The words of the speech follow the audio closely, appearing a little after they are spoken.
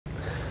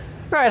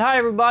Alright, hi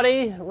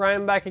everybody.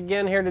 Ryan back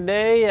again here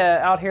today,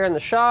 out here in the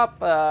shop.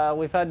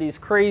 We've had these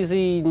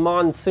crazy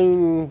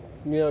monsoon,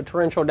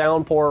 torrential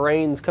downpour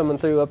rains coming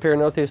through up here in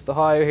Northeast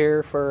Ohio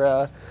here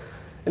for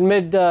in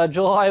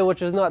mid-July,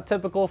 which is not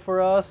typical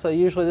for us. So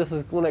usually this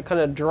is when it kind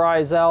of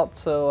dries out.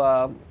 So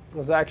I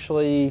was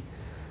actually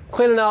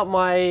cleaning out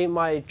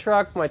my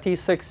truck, my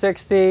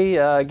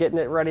T660, getting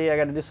it ready. I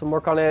got to do some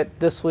work on it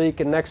this week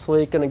and next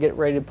week, and get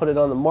ready to put it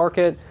on the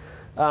market.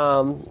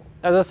 As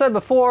I said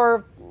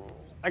before,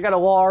 I got a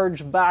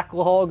large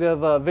backlog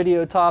of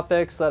video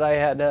topics that I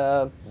had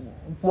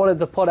wanted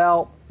to put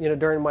out,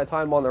 during my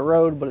time on the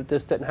road, but it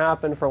just didn't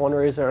happen for one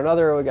reason or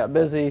another. We got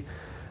busy.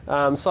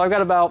 So I've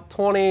got about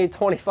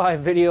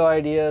 25 video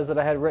ideas that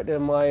I had written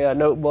in my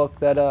notebook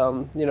that,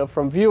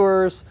 from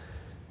viewers,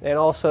 and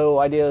also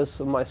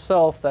ideas of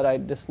myself that I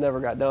just never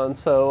got done.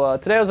 So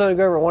today I was going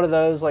to go over one of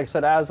those. Like I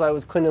said, as I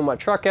was cleaning my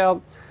truck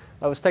out,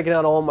 I was taking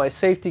out all my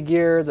safety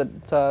gear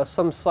that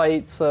some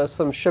sites,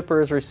 some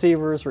shippers,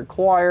 receivers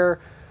require.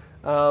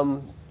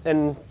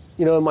 And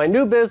in my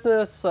new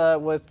business,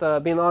 with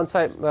being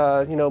on-site,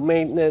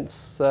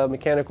 maintenance,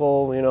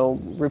 mechanical,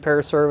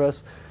 repair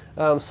service,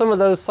 some of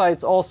those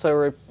sites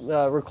also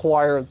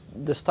require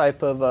this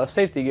type of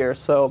safety gear.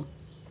 So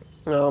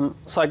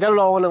I got it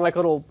all in like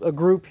a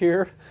group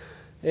here,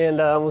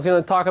 and I was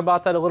going to talk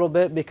about that a little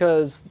bit,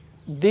 because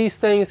these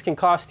things can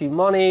cost you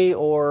money,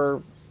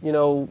 or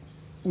you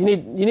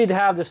need to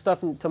have this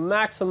stuff to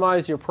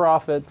maximize your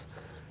profits,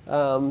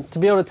 to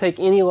be able to take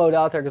any load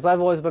out there. Because I've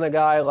always been a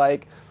guy,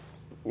 like,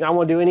 I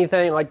want to do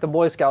anything, like the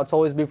Boy Scouts,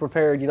 always be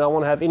prepared. I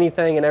want to have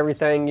anything and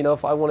everything.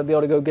 If I want to be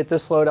able to go get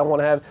this load, I want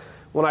to have,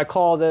 when I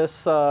call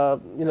this,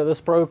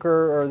 this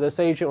broker or this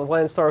agent with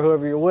Landstar,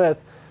 whoever you're with,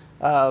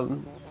 I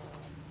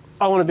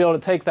want to be able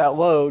to take that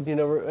load. I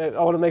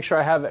want to make sure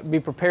I have it, be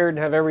prepared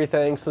and have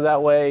everything, so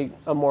that way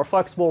I'm more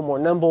flexible, more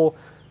nimble,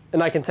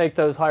 and I can take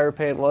those higher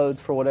paying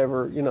loads for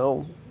whatever,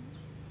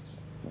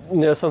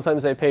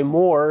 sometimes they pay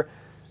more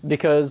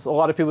because a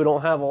lot of people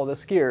don't have all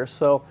this gear.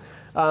 So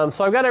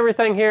so I've got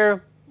everything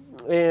here,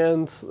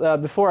 and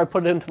before I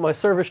put it into my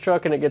service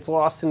truck and it gets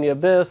lost in the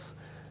abyss,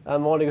 I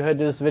want to go ahead and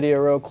do this video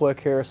real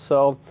quick here.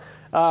 So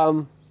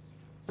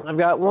I've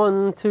got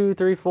 1, 2,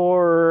 3,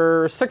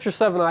 4, 6 or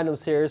 7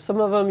 items here. Some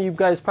of them you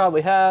guys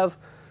probably have,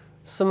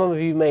 some of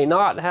you may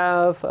not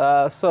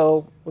have,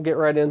 so we'll get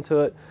right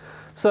into it.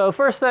 So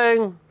first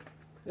thing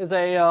is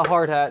a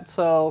hard hat.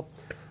 So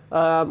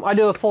I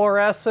do a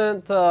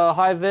fluorescent,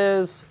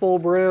 high-vis, full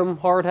brim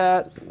hard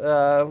hat,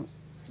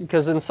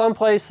 because in some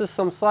places,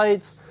 some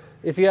sites,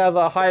 if you have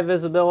a high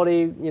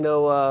visibility,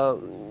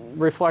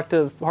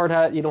 reflective hard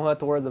hat, you don't have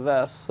to wear the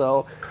vest.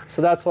 So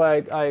that's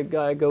why I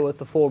go with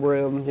the full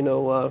brim,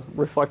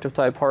 reflective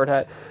type hard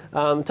hat.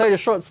 Tell you a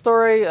short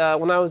story.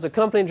 When I was a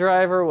company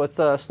driver with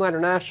Snyder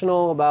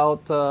National,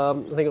 about I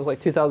think it was like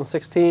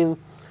 2016.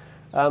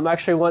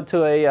 Actually went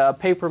to a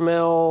paper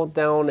mill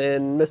down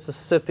in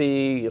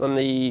Mississippi, on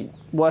the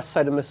west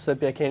side of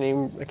Mississippi. I can't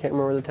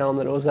remember the town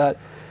that it was at.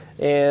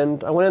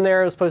 And I went in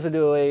there. I was supposed to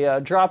do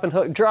a drop and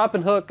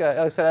hook. Like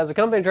I said, as a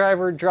company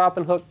driver, drop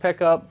and hook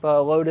pickup,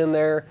 load in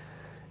there.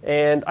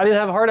 And I didn't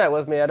have a hard hat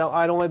with me. I'd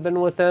only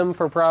been with them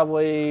for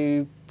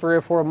probably 3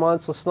 or 4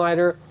 months with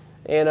Snyder,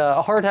 and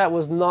a hard hat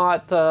was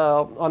not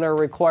on our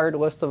required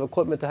list of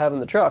equipment to have in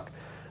the truck.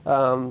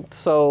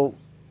 So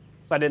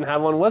I didn't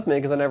have one with me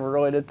because I never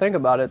really did think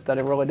about it, that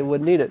I really would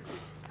need it.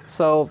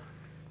 So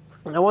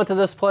I went to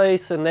this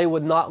place and they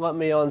would not let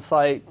me on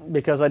site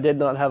because I did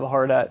not have a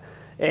hard hat.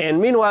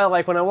 And meanwhile,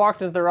 like when I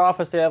walked into their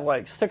office, they have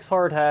like 6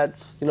 hard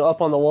hats,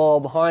 up on the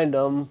wall behind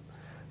them,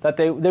 that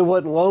they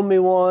wouldn't loan me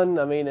one.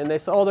 I mean, and they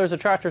said, oh, there's a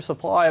Tractor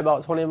Supply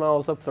about 20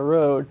 miles up the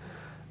road.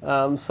 So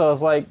I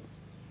was like,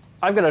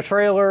 I've got a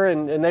trailer,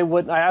 and they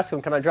wouldn't. I asked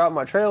them, can I drop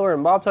my trailer?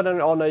 And Bob said,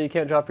 oh no, you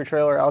can't drop your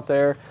trailer out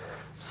there.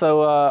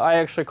 So I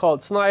actually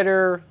called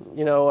Snyder,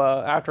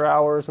 after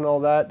hours and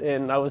all that,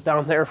 and I was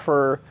down there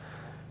for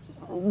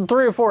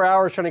 3 or 4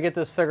 hours trying to get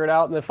this figured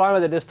out. And then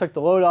finally they just took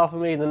the load off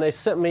of me, and then they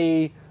sent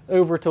me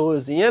over to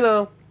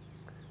Louisiana.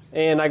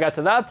 And I got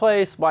to that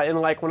place,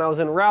 and like when I was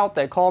en route,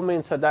 they called me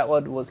and said that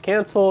load was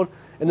canceled.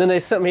 And then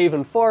they sent me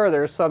even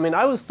farther. So I mean,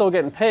 I was still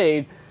getting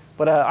paid,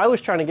 but I was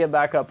trying to get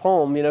back up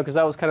home, because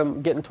I was kind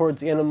of getting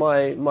towards the end of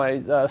my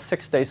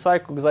 6-day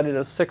cycle, because I did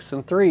a 6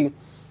 and 3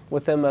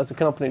 with them as a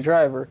company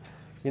driver.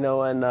 And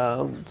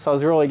so I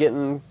was really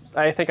getting,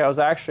 I think I was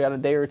actually at a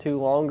day or 2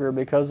 longer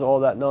because of all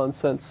that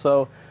nonsense.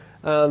 So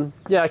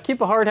yeah, keep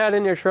a hard hat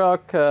in your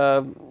truck,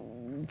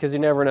 because you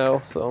never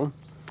know. So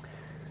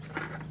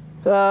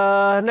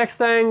next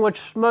thing,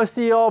 which most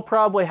of y'all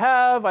probably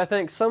have, I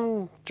think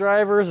some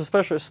drivers,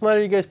 especially at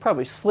Snyder, you guys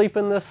probably sleep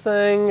in this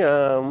thing,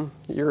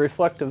 your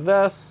reflective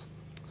vests.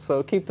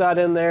 So keep that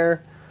in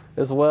there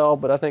as well,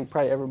 but I think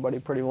probably everybody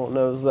pretty well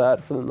knows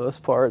that for the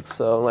most part.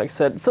 So like I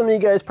said, some of you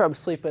guys probably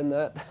sleep in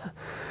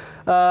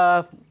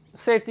that.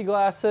 Safety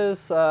glasses,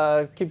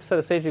 keep a set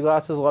of safety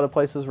glasses. A lot of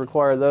places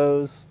require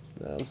those,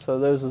 so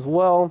those as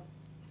well.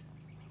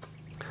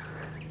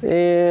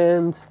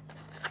 And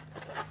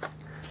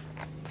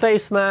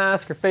face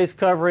mask or face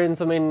coverings.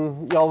 I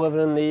mean, y'all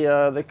living in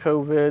the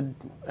COVID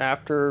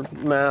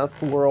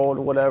aftermath world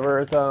or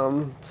whatever.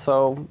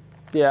 So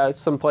yeah,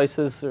 some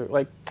places are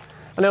like,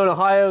 I know in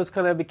Ohio's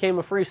kind of became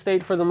a free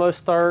state for the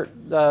most part,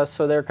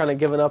 so they're kind of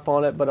giving up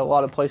on it, but a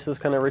lot of places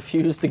kind of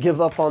refuse to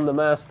give up on the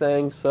mask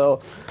thing.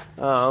 So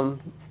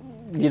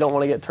you don't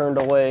want to get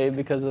turned away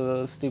because of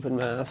a stupid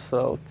mask.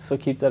 So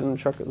keep that in the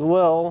truck as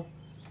well.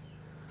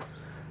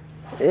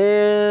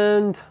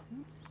 And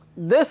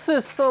this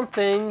is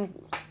something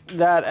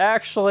that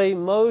actually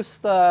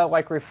most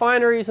like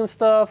refineries and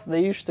stuff,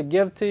 they used to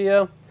give to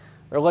you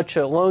or let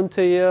you loan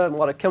to you, and a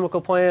lot of chemical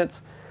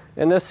plants.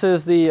 And this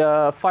is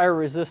the fire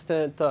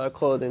resistant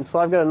clothing. So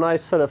I've got a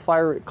nice set of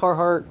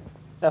Carhartt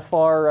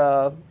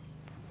FR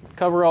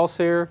coveralls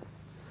here.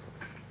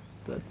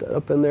 Put that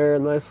up in there, a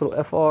nice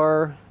little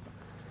FR.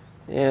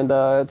 And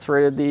it's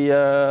rated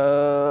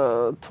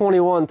the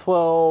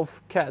 2112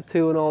 Cat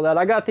 2 and all that.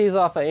 I got these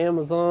off of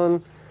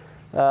Amazon.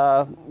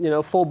 You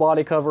know, full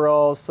body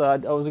coveralls. I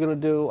was gonna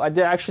do. I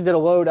actually did a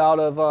load out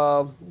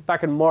of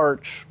back in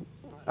March,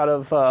 out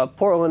of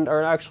Portland,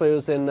 or actually it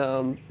was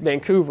in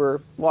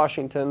Vancouver,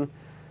 Washington,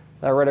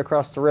 right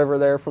across the river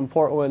there from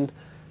Portland,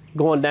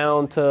 going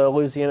down to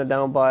Louisiana,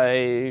 down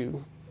by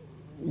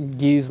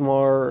Geismar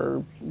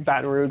or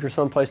Baton Rouge or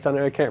someplace down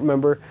there. I can't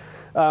remember.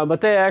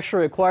 But they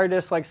actually required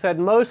this. Like I said,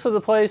 most of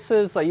the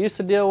places I used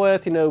to deal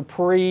with, you know,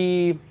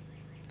 pre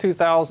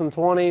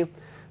 2020.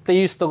 They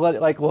used to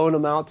loan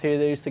them out to you.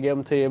 They used to give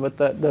them to you, but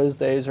those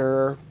days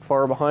are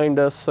far behind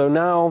us. So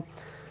now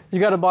you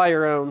got to buy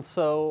your own.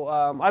 So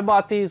I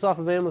bought these off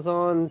of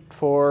Amazon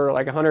for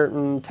like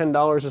 $110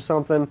 or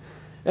something.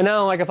 And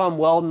now, like if I'm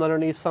welding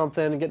underneath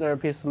something and getting another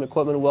piece of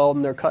equipment,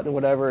 welding or cutting or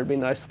whatever, it'd be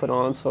nice to put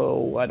on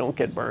so I don't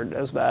get burned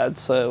as bad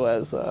as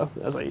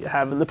I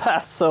have in the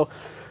past. So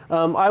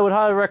I would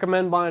highly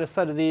recommend buying a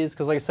set of these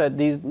because, like I said,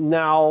 these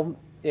now,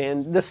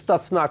 and this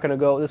stuff's not going to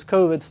go. This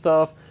COVID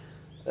stuff.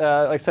 Like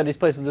I said, these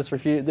places just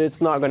refuse. It's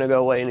not going to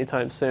go away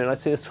anytime soon. I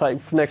see this like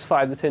for the next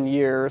 5 to 10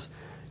 years,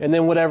 and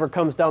then whatever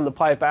comes down the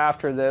pipe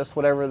after this,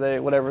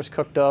 whatever's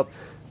cooked up,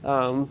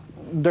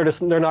 they're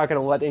not going to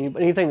let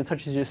anything that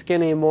touches your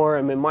skin anymore.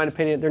 I mean, in my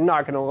opinion, they're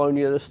not going to loan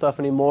you this stuff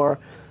anymore.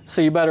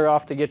 So you're better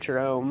off to get your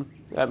own.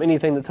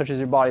 Anything that touches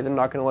your body, they're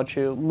not going to let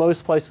you.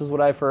 Most places,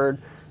 what I've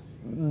heard,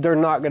 they're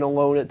not going to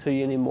loan it to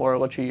you anymore,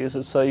 let you use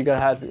it. So you got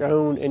to have your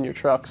own in your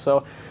truck.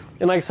 So.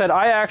 And like I said,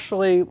 I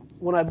actually,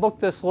 when I booked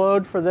this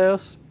load for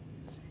this,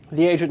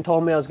 the agent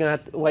told me I was going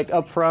to have to, like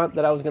up front,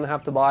 that I was going to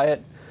have to buy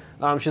it.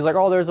 She's like,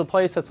 oh, there's a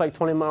place that's like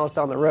 20 miles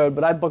down the road,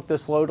 but I booked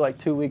this load like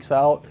 2 weeks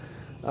out.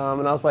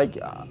 And I was like,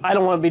 I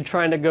don't want to be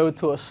trying to go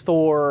to a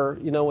store,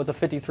 you know, with a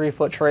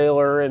 53-foot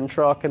trailer and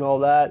truck and all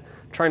that,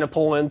 trying to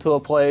pull into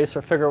a place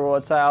or figure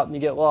what's out and you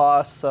get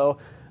lost. So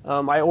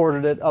I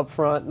ordered it up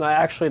front, and I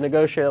actually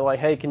negotiated like,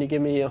 hey, can you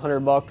give me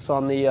 $100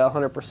 on the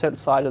 100%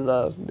 side of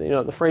the, you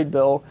know, the freight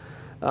bill?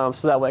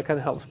 So that way it kind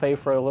of helps pay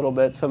for it a little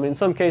bit. So I mean, in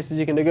some cases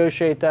you can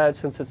negotiate that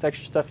since it's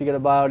extra stuff you got to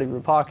buy out of your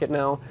pocket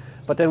now.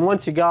 But then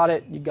once you got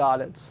it, you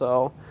got it.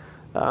 So,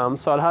 so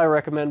I'd highly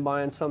recommend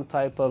buying some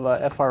type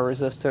of FR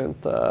resistant.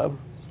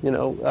 You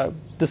know,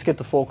 just get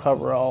the full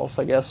coveralls,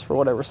 I guess, for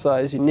whatever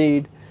size you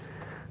need.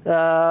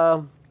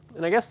 And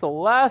I guess the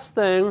last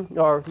thing,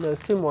 or there's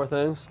 2 more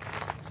things,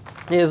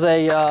 is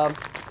a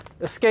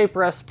escape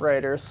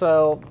respirator.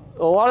 So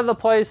a lot of the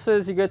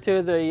places you go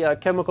to, the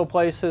chemical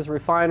places,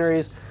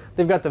 refineries,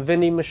 they've got the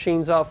vending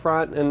machines out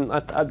front, and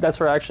that's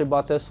where I actually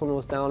bought this one.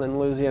 Was down in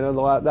Louisiana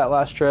that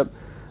last trip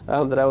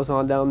that I was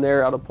on down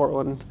there out of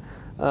Portland.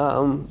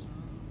 And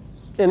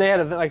they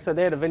had, like I said,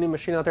 they had a vending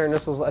machine out there, and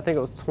this was, I think it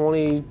was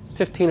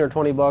 15 or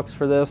 20 bucks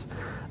for this.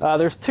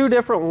 There's 2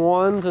 different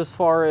ones as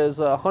far as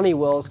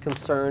Honeywell is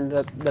concerned.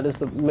 That is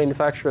the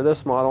manufacturer of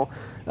this model.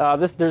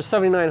 There's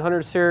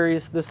 7900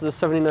 series. This is a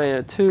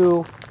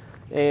 7902,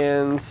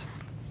 and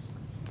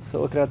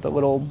so looking at the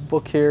little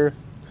book here.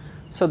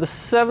 So the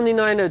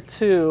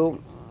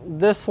 7902,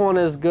 this one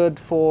is good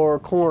for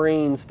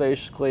chlorines,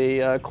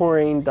 basically.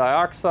 Chlorine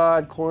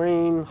dioxide,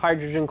 chlorine,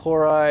 hydrogen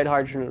chloride,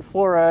 hydrogen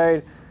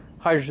fluoride,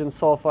 hydrogen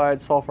sulfide,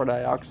 sulfur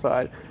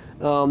dioxide.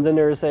 Then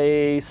there's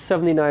a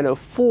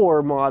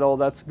 7904 model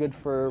that's good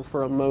for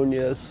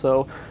ammonia.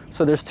 So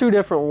there's 2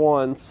 different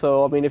ones.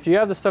 So I mean, if you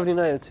have the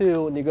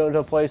 7902 and you go into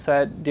a place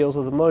that deals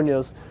with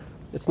ammonias,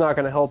 it's not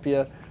going to help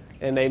you,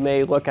 and they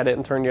may look at it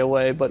and turn you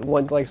away. But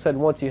like I said,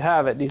 once you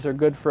have it, these are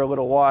good for a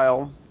little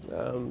while.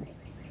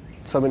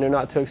 So I mean, they're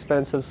not too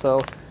expensive.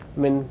 So I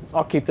mean,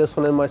 I'll keep this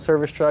one in my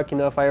service truck. You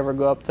know, if I ever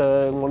go up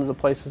to one of the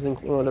places in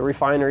one of the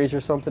refineries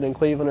or something in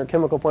Cleveland or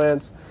chemical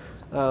plants,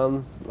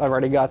 I've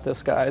already got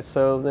this guy.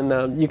 So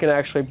then you can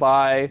actually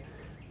buy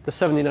the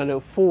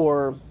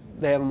 7904.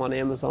 They have them on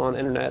Amazon,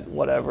 internet,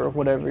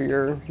 whatever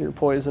your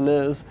poison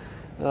is.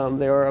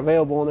 They are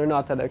available, and they're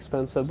not that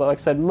expensive. But like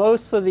I said,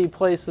 most of the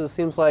places,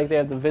 seems like they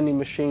have the vending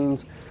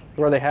machines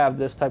where they have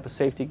this type of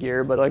safety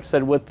gear. But like I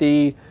said, with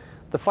the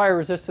fire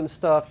resistant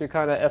stuff, you're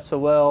kind of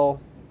SOL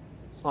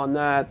on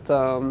that.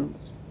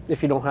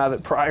 if you don't have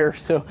it prior.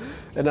 So,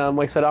 and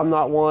like I said, I'm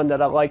not one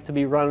that I like to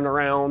be running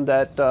around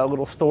at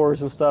little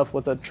stores and stuff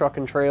with a truck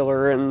and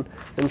trailer and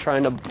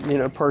trying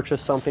to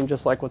purchase something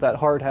just like with that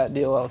hard hat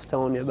deal I was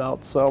telling you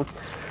about. So,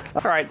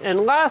 all right,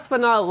 and last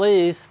but not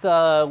least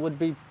would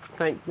be,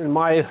 in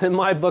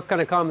my book,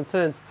 kind of common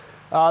sense.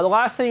 The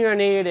last thing you're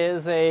gonna need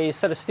is a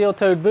set of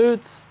steel-toed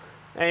boots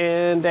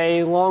and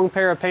a long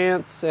pair of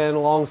pants and a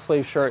long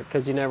sleeve shirt,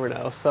 because you never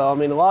know. So I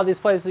mean, a lot of these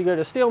places you go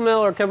to, steel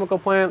mill or chemical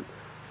plant,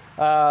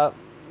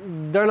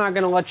 they're not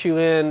going to let you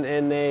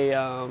in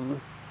a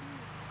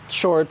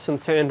shorts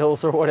and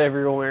sandals or whatever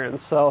you're wearing.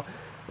 So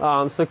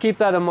so keep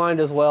that in mind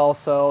as well,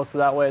 so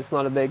that way it's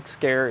not a big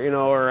scare,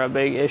 or a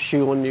big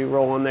issue when you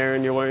roll in there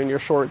and you're wearing your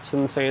shorts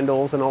and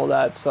sandals and all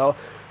that. So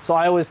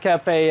I always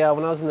kept when I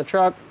was in the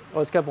truck, I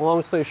always kept a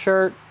long sleeve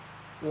shirt,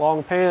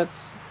 long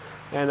pants,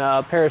 and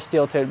a pair of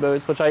steel-toed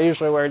boots, which I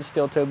usually wear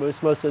steel-toed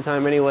boots most of the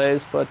time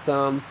anyways, but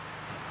so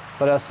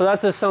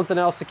that's just something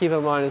else to keep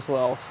in mind as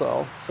well.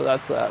 So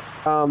that's that.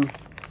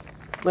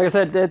 Like I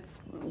said, it's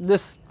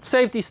this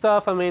safety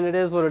stuff, I mean, it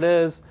is what it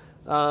is.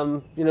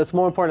 It's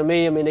more important to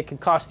me. I mean, it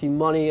could cost you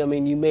money. I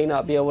mean, you may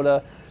not be able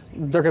to,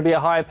 there could be a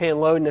high paying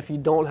load, and if you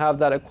don't have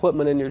that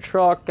equipment in your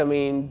truck, I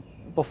mean,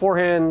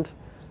 beforehand,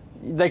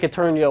 they could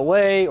turn you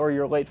away, or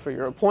you're late for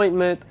your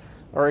appointment,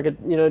 or it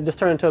could, just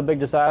turn into a big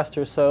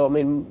disaster. So, I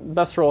mean,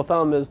 best rule of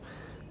thumb is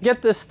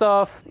get this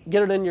stuff,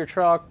 get it in your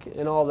truck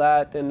and all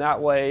that, and that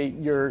way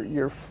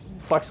you're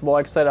flexible.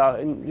 Like I said,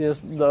 I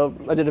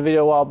did a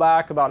video a while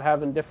back about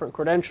having different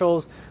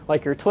credentials,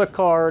 like your TWIC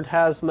card,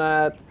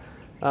 hazmat,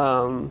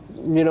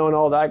 and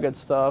all that good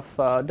stuff,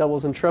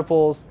 doubles and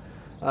triples.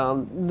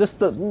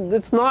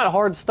 It's not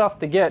hard stuff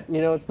to get,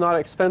 it's not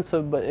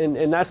expensive, but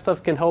and that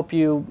stuff can help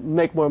you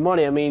make more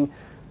money. I mean,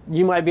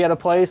 you might be at a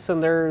place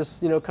and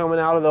there's, coming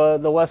out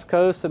of the West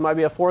Coast, it might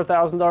be a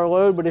 $4,000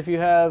 load, but if you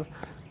have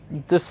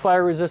this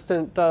fire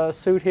resistant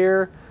suit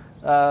here,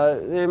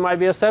 it might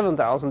be a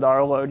 $7,000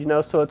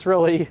 load, so it's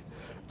really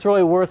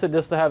worth it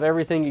just to have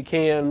everything you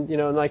can,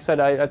 and like I said,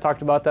 I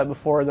talked about that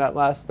before in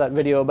that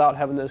video about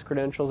having those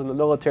credentials in the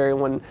military.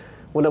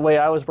 When the way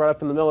I was brought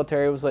up in the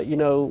military was that,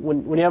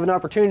 when you have an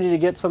opportunity to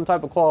get some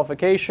type of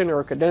qualification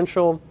or a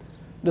credential,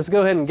 just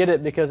go ahead and get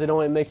it, because it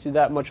only makes you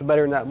that much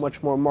better and that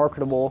much more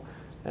marketable.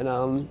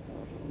 And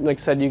like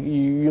I said,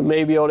 you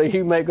may be able to,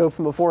 you might go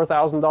from a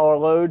 $4,000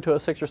 load to a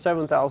 $6,000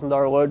 or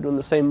 $7,000 load doing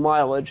the same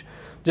mileage,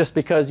 just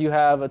because you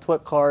have a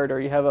TWIC card or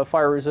you have a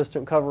fire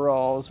resistant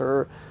coveralls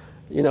or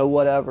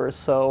whatever.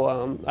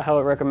 So I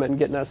highly recommend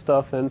getting that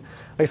stuff. And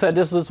like I said,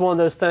 this is one of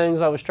those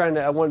things I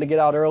wanted to get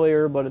out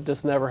earlier, but it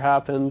just never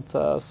happened.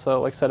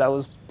 So like I said, I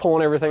was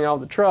pulling everything out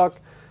of the truck,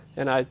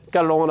 and I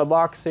got it all in a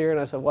box here, and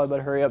I said, well, I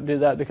better hurry up and do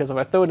that, because if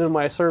I throw it in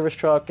my service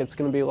truck, it's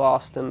going to be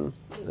lost, and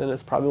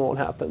it probably won't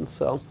happen.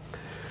 So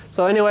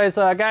anyways,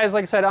 guys,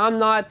 like I said, I'm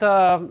not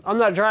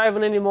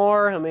driving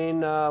anymore. I mean,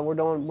 we're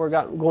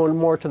going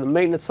more to the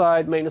maintenance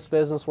side, maintenance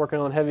business, working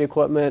on heavy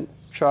equipment,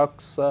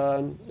 trucks,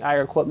 ag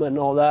equipment, and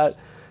all that.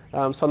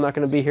 So I'm not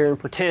going to be here and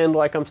pretend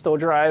like I'm still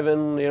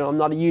driving. I'm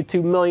not a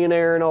YouTube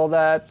millionaire and all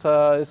that.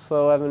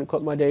 So I haven't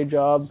quit my day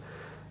job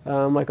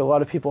like a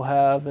lot of people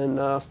have,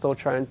 and still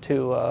trying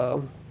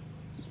to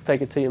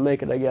take it till you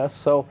make it, I guess.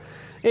 So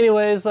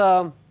anyways,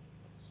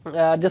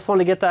 just want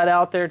to get that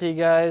out there to you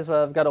guys.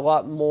 I've got a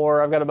lot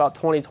more. I've got about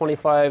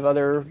 20-25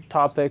 other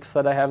topics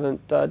that I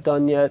haven't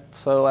done yet.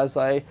 So I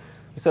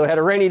had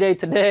a rainy day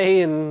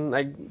today, and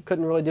I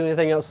couldn't really do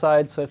anything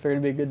outside, so I figured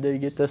it'd be a good day to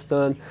get this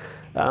done.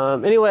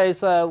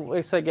 Anyways, like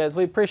I said, guys,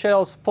 we appreciate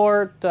all the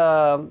support.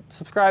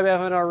 Subscribe if you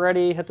haven't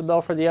already. Hit the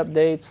bell for the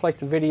updates. Like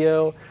the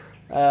video.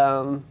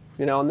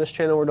 On this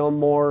channel, we're doing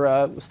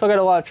more. Still got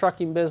a lot of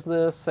trucking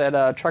business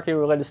and trucking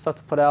related stuff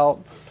to put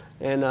out,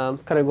 and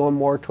kind of going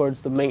more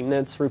towards the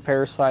maintenance,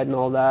 repair side and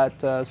all that.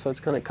 So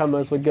it's kind of come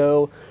as we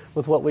go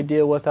with what we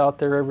deal with out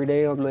there every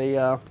day on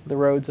the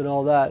roads and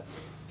all that.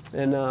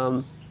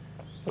 And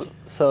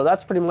so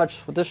that's pretty much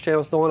what this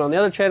channel is doing. On the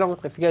other channel,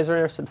 if you guys are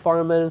interested in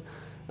farming,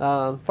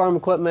 farm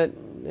equipment,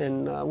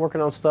 and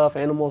working on stuff,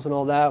 animals and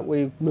all that,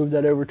 we've moved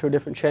that over to a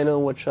different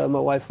channel, which my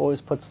wife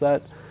always puts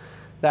that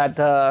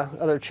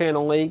other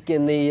channel link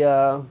in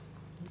the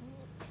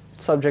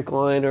subject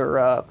line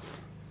or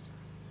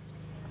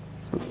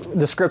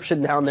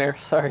description down there.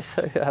 Sorry,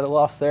 I had a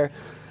loss there.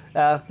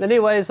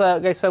 Anyways,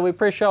 like I said, we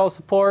appreciate all the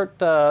support.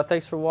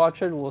 Thanks for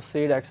watching. We'll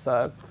see you next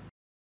time.